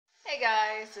Hey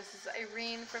guys, this is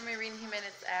Irene from Irene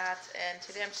Jimenez Ads, and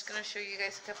today I'm just going to show you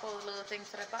guys a couple of little things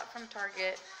that I bought from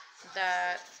Target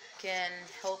that can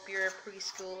help your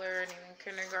preschooler and even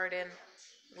kindergarten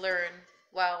learn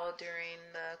while during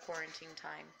the quarantine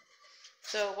time.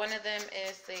 So one of them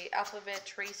is the alphabet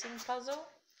tracing puzzle.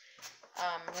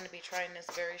 I'm going to be trying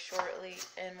this very shortly,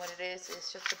 and what it is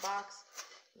just a box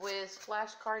with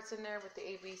flashcards in there with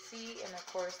the ABC and of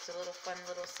course the little fun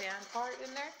little sand part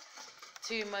in there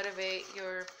to motivate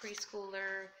your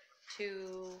preschooler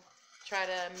to try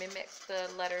to mimic the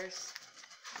letters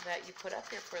that you put up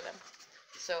here for them.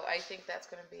 So I think that's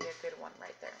going to be a good one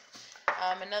right there.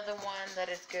 Another one that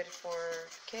is good for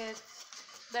kids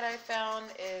that I found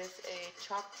is a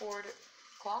chalkboard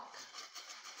clock,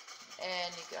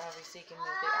 and you can obviously move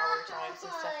the hour times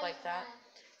and stuff like that.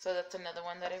 So that's another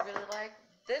one that I really like.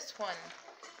 This one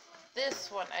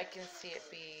I can see it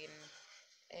being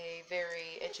a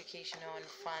very educational and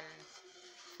fun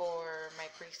for my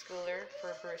preschooler,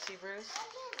 for Brucey Bruce.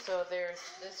 So there's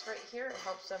this right here, it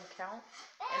helps them count,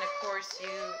 and of course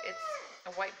it's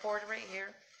a whiteboard right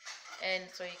here, and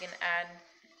so you can add,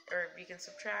 or you can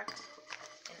subtract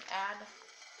and add.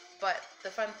 But the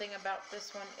fun thing about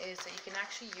this one is that you can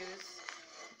actually use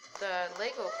the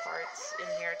Lego parts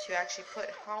in here to actually put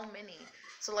how many.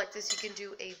 So like this, you can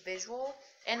do a visual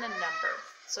and a number,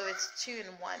 so it's 2 in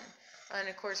 1. And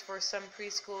of course, for some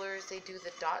preschoolers, they do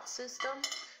the dot system.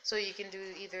 So you can do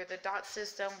either the dot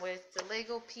system with the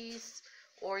Lego piece,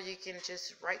 or you can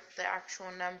just write the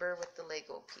actual number with the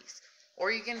Lego piece.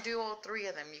 Or you can do all three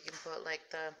of them. You can put like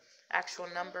the actual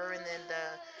number and then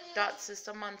the dot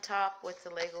system on top with the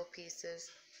Lego pieces.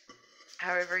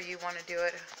 However you want to do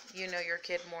it, you know your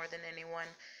kid more than anyone.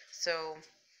 So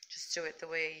just do it the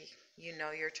way you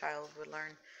know your child would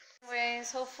learn.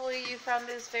 Anyways, hopefully you found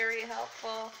this very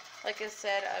helpful. Like I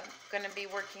said, I'm going to be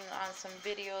working on some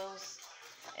videos,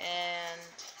 and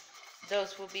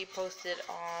those will be posted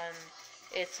on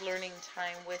It's Learning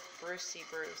Time with Brucey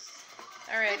Bruce.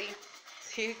 Alrighty,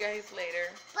 see you guys later.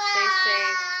 Bye. Stay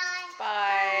safe.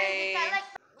 Bye.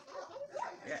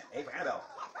 Yeah, A for Annabelle.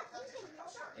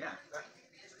 Yeah.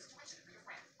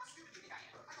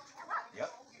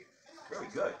 Yep. Very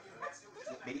good.